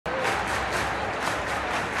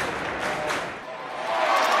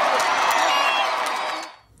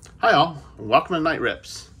Hi all, welcome to Night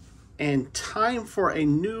Rips. And time for a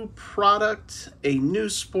new product, a new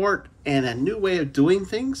sport, and a new way of doing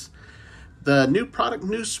things. The new product,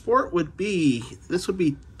 new sport would be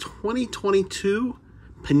 2022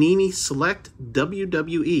 Panini Select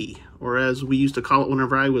WWE, or as we used to call it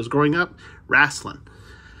whenever I was growing up, wrestling.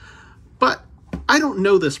 But I don't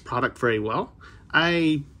know this product very well.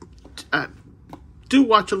 I do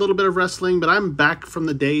watch a little bit of wrestling, but I'm back from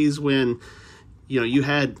the days when, you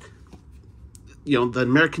had, the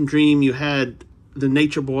American Dream, you had the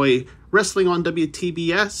Nature Boy wrestling on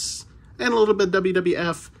WTBS and a little bit of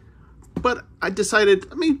WWF. But I decided,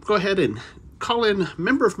 let me go ahead and call in a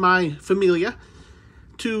member of my familia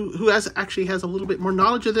who actually has a little bit more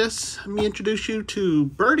knowledge of this. Let me introduce you to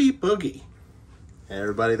BirdieBoogie. Hey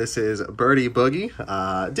everybody, this is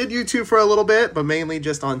BirdieBoogie. Did YouTube for a little bit, but mainly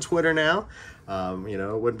just on Twitter now.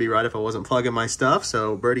 It wouldn't be right if I wasn't plugging my stuff,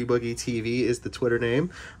 so BirdieBoogie TV is the Twitter name.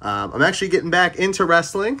 I'm actually getting back into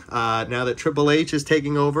wrestling now that Triple H is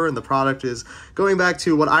taking over and the product is going back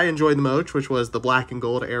to what I enjoyed the most, which was the black and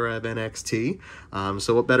gold era of NXT.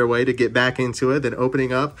 So what better way to get back into it than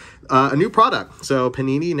opening up a new product? So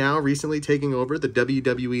Panini now recently taking over the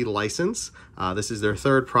WWE license. This is their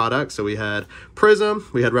third product. So we had Prism,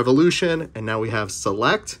 we had Revolution, and now we have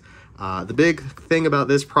Select. The big thing about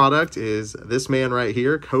this product is this man right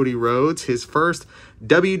here, Cody Rhodes, his first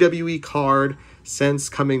WWE card since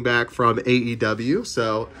coming back from AEW.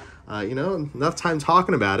 So, enough time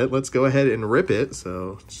talking about it. Let's go ahead and rip it.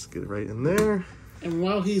 So just get it right in there. And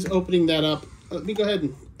while he's opening that up, let me go ahead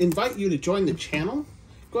and invite you to join the channel.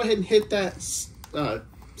 Go ahead and hit that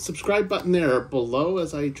subscribe button there below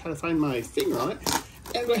as I try to find my finger on it.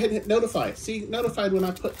 And go ahead and hit notify. See, notified when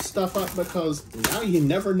I put stuff up, because now you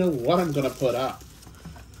never know what I'm going to put up.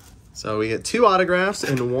 So we get 2 autographs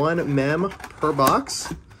and 1 mem per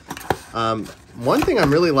box. One thing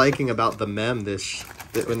I'm really liking about the mem in this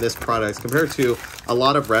product compared to a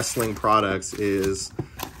lot of wrestling products is,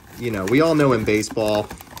 we all know in baseball,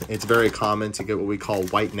 it's very common to get what we call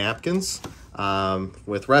white napkins.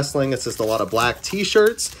 With wrestling, it's just a lot of black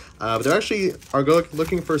t-shirts. But they actually are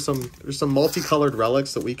looking for some multicolored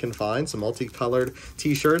relics that we can find, some multicolored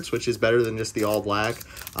t-shirts, which is better than just the all black.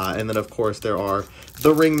 And then, of course, there are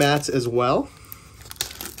the ring mats as well.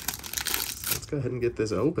 Let's go ahead and get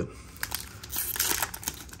this open.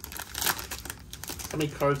 How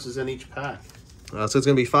many cards is in each pack? So it's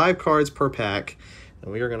going to be 5 cards per pack.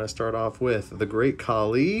 And we are going to start off with the Great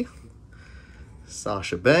Khali,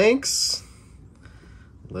 Sasha Banks,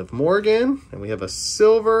 Liv Morgan, and we have a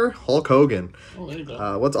silver Hulk Hogan. Oh, there you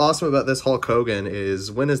go. What's awesome about this Hulk Hogan is,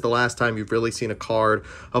 when is the last time you've really seen a card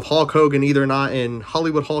of Hulk Hogan, either not in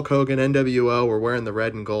Hollywood Hulk Hogan, NWO, or wearing the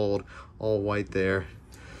red and gold, all white there.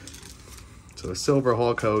 So a silver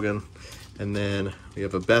Hulk Hogan, and then we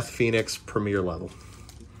have a Beth Phoenix Premier level.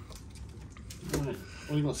 All right.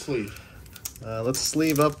 What are you going to sleeve? Let's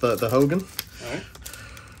sleeve up the Hogan. All right.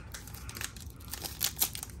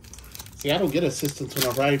 See, I don't get assistance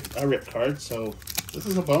whenever I rip cards, so this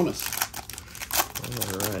is a bonus. All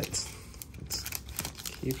right. Let's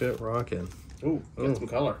keep it rocking. Ooh, got some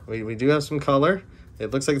color. We do have some color.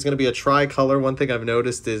 It looks like it's going to be a tricolor. One thing I've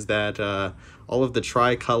noticed is that all of the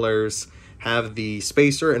tricolors have the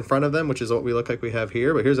spacer in front of them, which is what we look like we have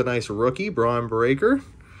here. But here's a nice rookie, Braun Breaker.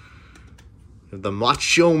 The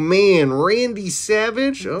Macho Man, Randy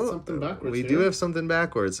Savage. Oh, something backwards. We do have something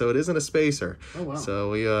backwards, so it isn't a spacer. Oh, wow.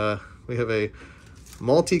 So we have a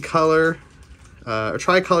multicolor, or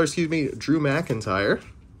tricolor, excuse me, Drew McIntyre.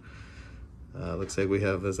 Looks like we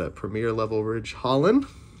have that Premier level Ridge Holland.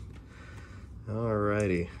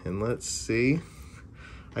 Alrighty, and let's see.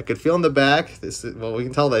 I could feel in the back. Well, we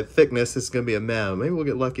can tell that thickness. This is going to be a mem. Maybe we'll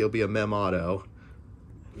get lucky. It'll be a mem auto.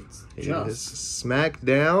 It is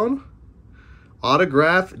SmackDown.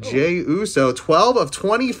 Autograph, Jey Uso, 12 of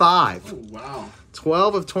 25. Oh, wow.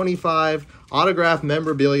 12 of 25. Autograph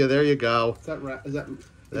memorabilia. There you go. Is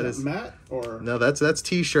that matte or? No, that's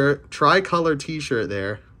t-shirt. Tricolor t-shirt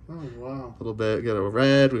there. Oh, wow. A little bit. We got a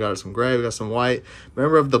red. We got some gray. We got some white.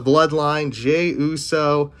 Member of the Bloodline, Jey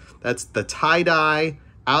Uso. That's the tie-dye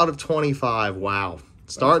out of 25. Wow.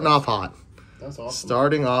 Starting off hot. That's awesome.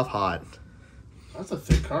 Starting off hot. That's a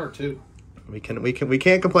thick card, too. We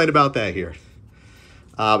can't complain about that here.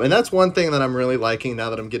 And that's one thing that I'm really liking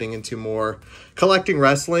now that I'm getting into more collecting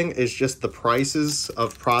wrestling, is just the prices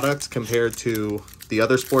of products compared to the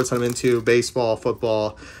other sports I'm into, baseball,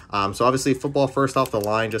 football. So obviously football first off the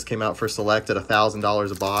line just came out for Select at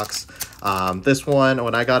 $1,000 a box. This one,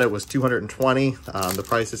 when I got it, was $220. The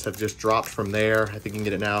prices have just dropped from there. I think you can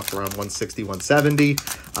get it now for around $160,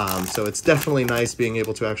 $170. So it's definitely nice being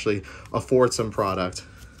able to actually afford some product.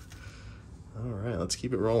 All right, let's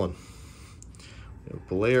keep it rolling. We have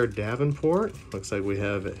Blair Davenport. Looks like we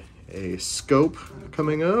have a scope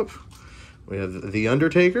coming up. We have The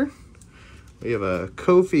Undertaker. We have a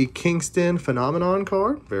Kofi Kingston Phenomenon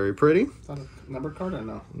card. Very pretty. Is that a number card or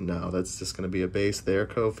no? No, that's just going to be a base there,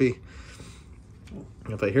 Kofi.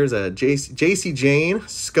 But here's a JC Jane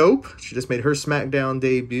scope. She just made her SmackDown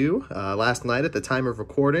debut last night at the time of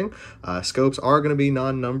recording. Scopes are going to be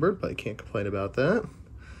non-numbered, but I can't complain about that.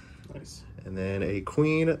 Nice. And then a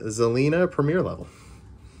Queen Zelina Premier level.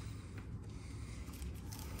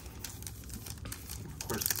 Of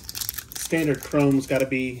course, standard chrome's got to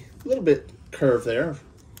be a little bit curved there.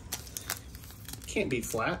 Can't be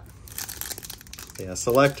flat. Yeah,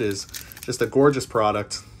 Select is just a gorgeous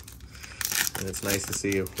product. And it's nice to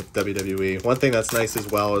see with WWE. One thing that's nice as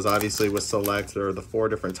well is obviously with Select, there are the 4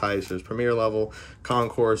 different types. There's Premier Level,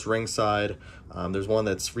 Concourse, Ringside. There's one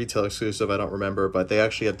that's retail exclusive, I don't remember, but they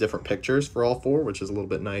actually have different pictures for all 4, which is a little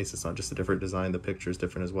bit nice. It's not just a different design, the picture is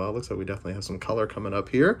different as well. Looks like we definitely have some color coming up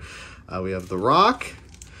here. We have The Rock,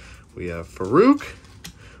 we have Farouk,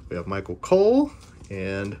 we have Michael Cole,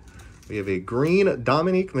 and we have a green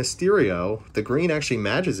Dominic Mysterio. The green actually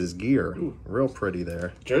matches his gear. Ooh. Real pretty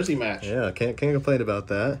there. Jersey match. Yeah, can't complain about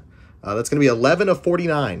that. That's going to be 11 of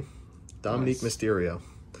 49. Dominic Nice. Mysterio.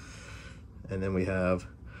 And then we have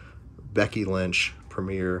Becky Lynch,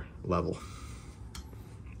 Premier level.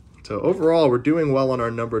 So overall, we're doing well on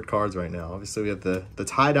our numbered cards right now. Obviously, we have the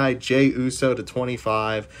tie-dye Jey Uso to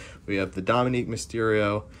 25. We have the Dominic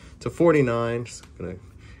Mysterio to 49. Just going to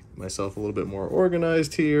get myself a little bit more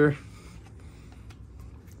organized here.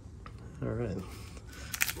 All right,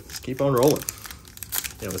 let's keep on rolling.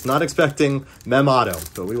 I was not expecting Mem Auto,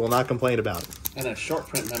 but we will not complain about it. And a short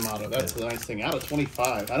print Mem Auto. That's the nice thing. Out of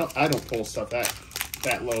 25, I don't pull stuff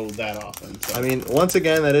that low that often. So. I mean, once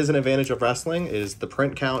again, that is an advantage of wrestling. Is the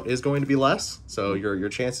print count is going to be less, so your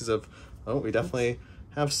chances of we definitely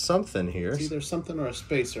have something here. It's either something or a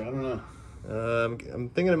spacer. I don't know. I'm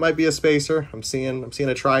thinking it might be a spacer. I'm seeing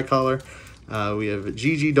a tricolor. We have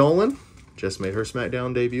Gigi Dolan. Just made her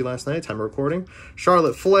SmackDown debut last night, time of recording.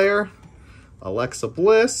 Charlotte Flair, Alexa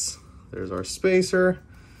Bliss. There's our spacer.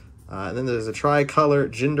 And then there's a tricolor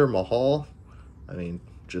Jinder Mahal. I mean,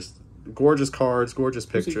 just gorgeous cards, gorgeous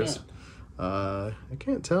pictures. I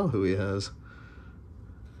can't tell who he has.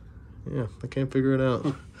 Yeah, I can't figure it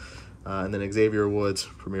out. And then Xavier Woods,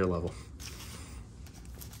 Premier level.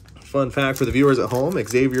 Fun fact for the viewers at home,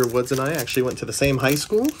 Xavier Woods and I actually went to the same high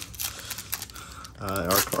school.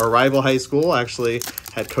 Our rival high school actually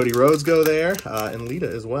had Cody Rhodes go there, and Lita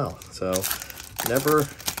as well. So never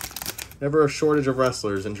a shortage of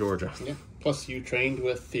wrestlers in Georgia. Yeah. Plus, you trained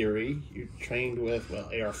with Theory. You trained with, well,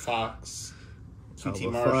 A.R. Fox,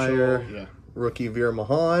 QT Marshall. Fire, yeah. Rookie Veer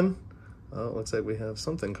Mahan. Looks like we have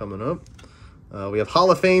something coming up. We have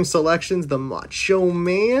Hall of Fame selections, the Macho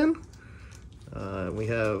Man. We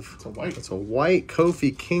have it's a white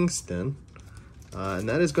Kofi Kingston. And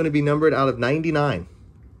that is going to be numbered out of 99.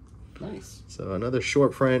 Nice. So another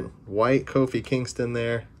short print, white Kofi Kingston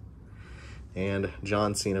there. And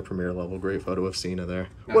John Cena Premier level. Great photo of Cena there.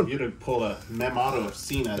 Now, you'd have pulled a Mem Auto of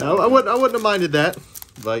Cena. No, I wouldn't have minded that.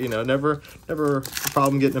 But, you know, never a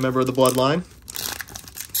problem getting a member of the bloodline.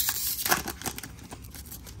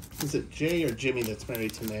 Is it Jay or Jimmy that's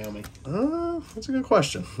married to Naomi? That's a good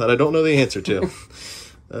question that I don't know the answer to.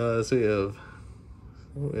 So we have...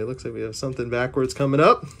 it looks like we have something backwards coming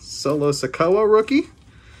up. Solo Sikoa rookie.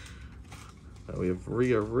 We have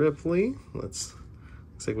Rhea Ripley. Looks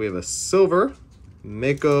like we have a silver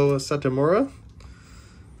Mako Satomura.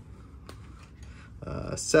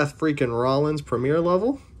 Seth freaking Rollins Premier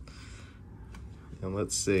level. And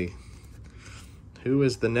let's see. Who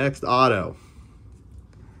is the next auto?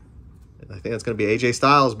 I think that's going to be AJ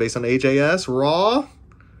Styles based on AJS. Raw.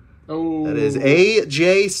 Oh. That is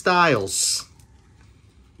AJ Styles.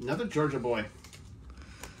 Another Georgia boy.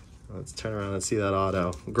 Let's turn around and see that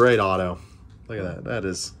auto. Great auto. Look at that. That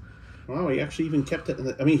is... Wow, he actually even kept it in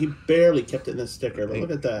the... I mean, he barely kept it in the sticker, but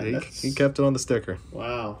look at that. He kept it on the sticker.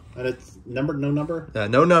 Wow. And it's numbered, no number?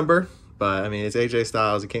 No number, but, I mean, it's AJ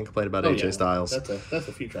Styles. You can't complain about AJ Styles. That's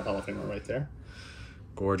a future Hall of Famer right there.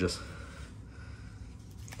 Gorgeous.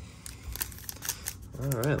 All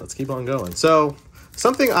right, let's keep on going. So,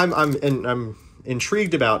 something I'm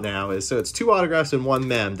intrigued about now is, so it's 2 autographs and 1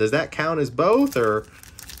 mem. Does that count as both, or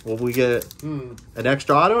will we get an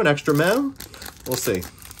extra auto, an extra mem? We'll see.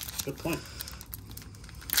 Good point.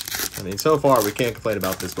 I mean, so far we can't complain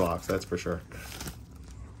about this box, that's for sure.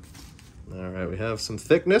 All right, we have some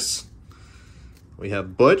thickness. We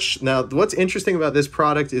have Butch. Now, what's interesting about this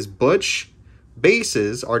product is Butch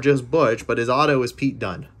bases are just Butch, but his auto is Pete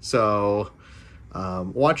Dunne. So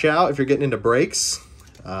Watch out if you're getting into breaks.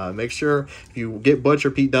 Make sure if you get Butch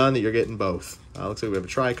or Pete Dunne that you're getting both. Looks like we have a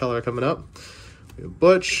tricolor coming up. We have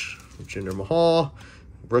Butch, Jinder Mahal,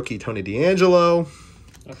 rookie Tony D'Angelo,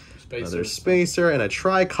 another spacer, and a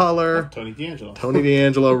tricolor. Tony D'Angelo. Tony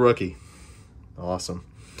D'Angelo rookie. Awesome.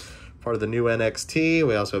 Part of the new NXT.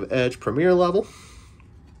 We also have Edge Premier level.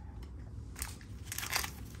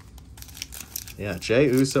 Yeah, Jey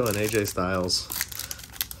Uso and AJ Styles.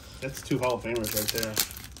 That's 2 Hall of Famers right there.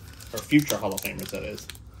 Or future Hall of Famers, that is.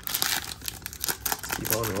 Let's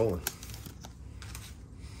keep on rolling.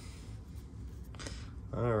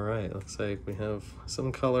 All right, looks like we have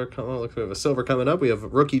some color coming. Looks like we have a silver coming up. We have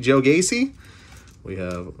rookie Joe Gacy. We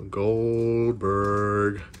have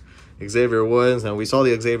Goldberg. Xavier Woods. Now, we saw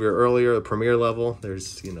the Xavier earlier, the premier level.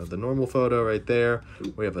 There's, you know, the normal photo right there.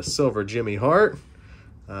 We have a silver Jimmy Hart.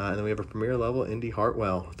 And then we have a premier level Indy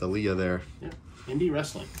Hartwell, the Leah there. Yeah, Indy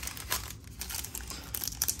Wrestling.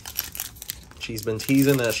 She's been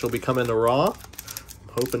teasing that she'll be coming to Raw. I'm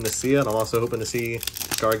hoping to see it. I'm also hoping to see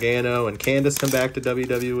Gargano and Candice come back to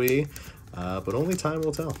WWE. But only time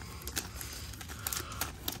will tell.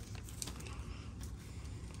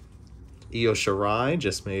 Io Shirai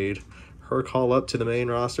just made her call up to the main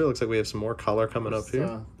roster. Looks like we have some more color coming up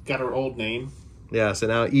here. Got her old name. Yeah, so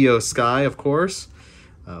now Io Sky, of course.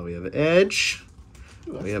 We have Edge.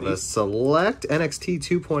 Ooh, we have neat. a select NXT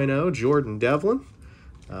 2.0 Jordan Devlin.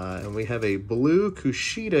 And we have a blue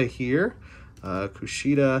Kushida here.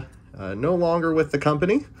 Kushida no longer with the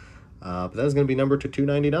company. But that is going to be numbered to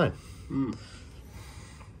 299.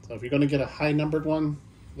 So if you're going to get a high-numbered one,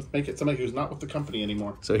 let's make it somebody who's not with the company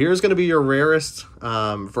anymore. So here's going to be your rarest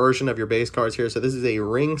version of your base cards here. So this is a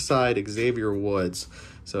ringside Xavier Woods.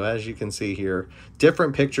 So as you can see here,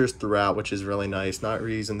 different pictures throughout, which is really nice. Not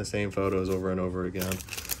reusing the same photos over and over again.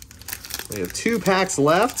 We have 2 packs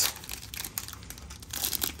left.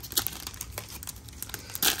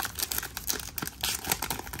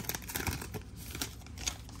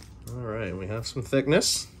 All right, we have some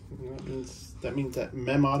thickness. That means that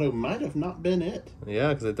Mem Auto might have not been it. Yeah,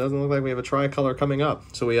 because it doesn't look like we have a tricolor coming up.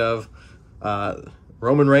 So we have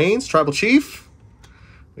Roman Reigns, Tribal Chief.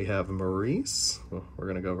 We have Maurice. Well, we're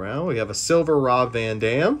going to go around. We have a silver Rob Van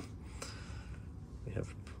Dam. We have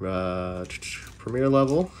Premier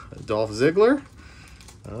level Dolph Ziggler.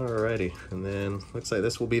 Alrighty. And then looks like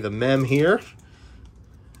this will be the Mem here.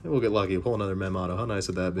 And we'll get lucky. We'll pull another Mem Auto. How nice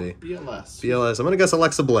would that be? BLS. BLS. I'm going to guess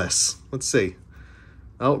Alexa Bliss. Let's see.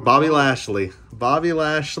 Oh, Bobby Lashley. Bobby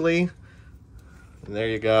Lashley. And there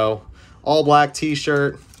you go. All black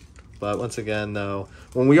t-shirt. But once again, though,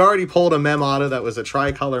 when we already pulled a Mem Auto that was a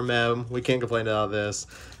tricolor Mem, we can't complain about this.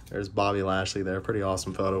 There's Bobby Lashley there. Pretty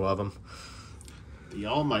awesome photo of him. The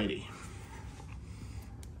Almighty.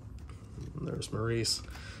 And there's Maurice.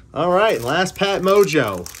 All right, last Pat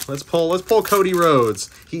Mojo. Let's pull Cody Rhodes.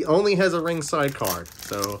 He only has a ringside card,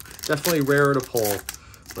 so definitely rarer to pull.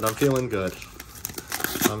 But I'm feeling good.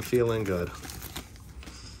 I'm feeling good.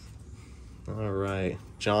 All right,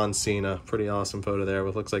 John Cena. Pretty awesome photo there.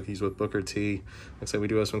 It looks like he's with Booker T. Looks like we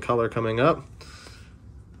do have some color coming up.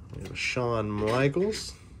 We have Shawn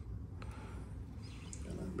Michaels.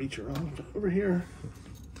 Gonna reach around over here.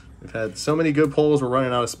 We've had so many good pulls. We're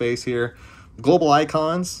running out of space here. Global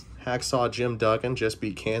Icons. Hacksaw Jim Duggan just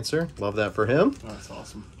beat cancer. Love that for him. Oh, that's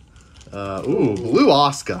awesome. Ooh, Blue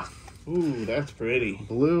Oscar. Ooh, that's pretty.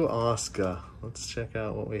 Blue Oscar. Let's check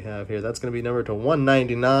out what we have here. That's going to be numbered to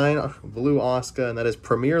 199. Blue Oscar, and that is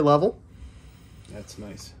Premier level. That's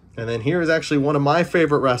nice. And then here is actually one of my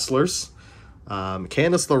favorite wrestlers,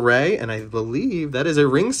 Candice LeRae, and I believe that is a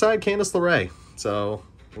ringside Candice LeRae. So,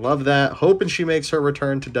 love that. Hoping she makes her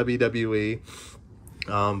return to WWE.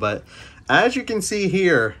 But as you can see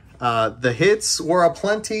here, the hits were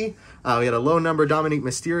aplenty. We had a low number, Dominique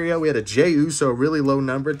Mysterio. We had a Jey Uso, really low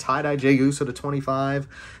number. Tie-dye Jey Uso to 25.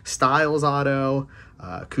 Styles auto.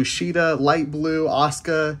 Kushida, light blue.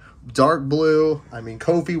 Asuka, dark blue. I mean,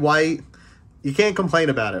 Kofi white. You can't complain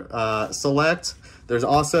about it. Select. There's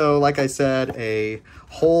also, like I said, a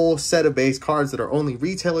whole set of base cards that are only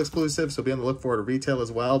retail exclusive, so be on the look for it at retail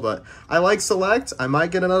as well. But I like Select. I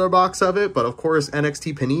might get another box of it, but of course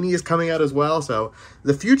NXT Panini is coming out as well. So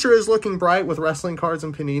the future is looking bright with wrestling cards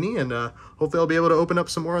and Panini, and hopefully I'll be able to open up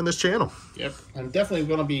some more on this channel. Yep, I'm definitely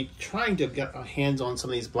going to be trying to get my hands on some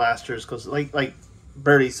of these blasters because, like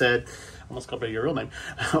Birdie said, almost called Birdie your real name.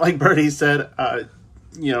 Like Birdie said,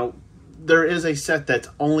 you know, there is a set that's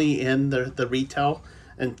only in the retail,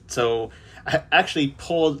 and so I actually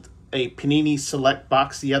pulled a Panini Select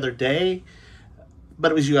box the other day,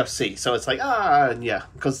 but it was UFC, so it's like, yeah,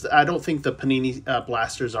 because I don't think the Panini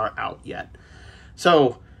blasters are out yet.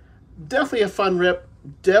 So definitely a fun rip.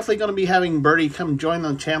 Definitely going to be having Birdie come join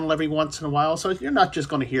the channel every once in a while, so you're not just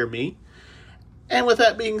going to hear me. And with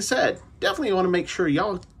that being said, definitely want to make sure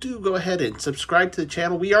y'all do go ahead and subscribe to the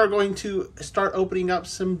channel. We are going to start opening up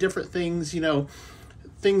some different things, you know,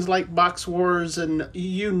 things like Box Wars and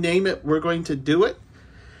you name it, we're going to do it.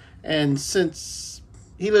 And since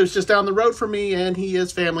he lives just down the road from me and he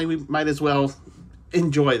is family, we might as well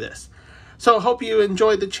enjoy this. So hope you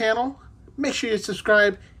enjoyed the channel. Make sure you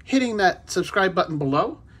subscribe, hitting that subscribe button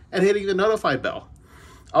below and hitting the notify bell.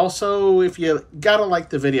 Also, if you gotta like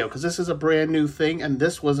the video, because this is a brand new thing and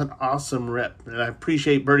this was an awesome rip, and I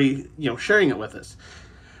appreciate Birdie, you know, sharing it with us.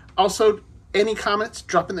 Also, any comments,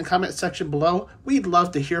 drop in the comment section below. We'd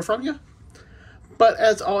love to hear from you. But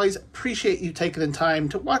as always, appreciate you taking the time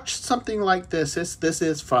to watch something like this. This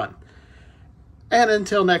is fun. And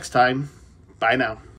until next time, bye now.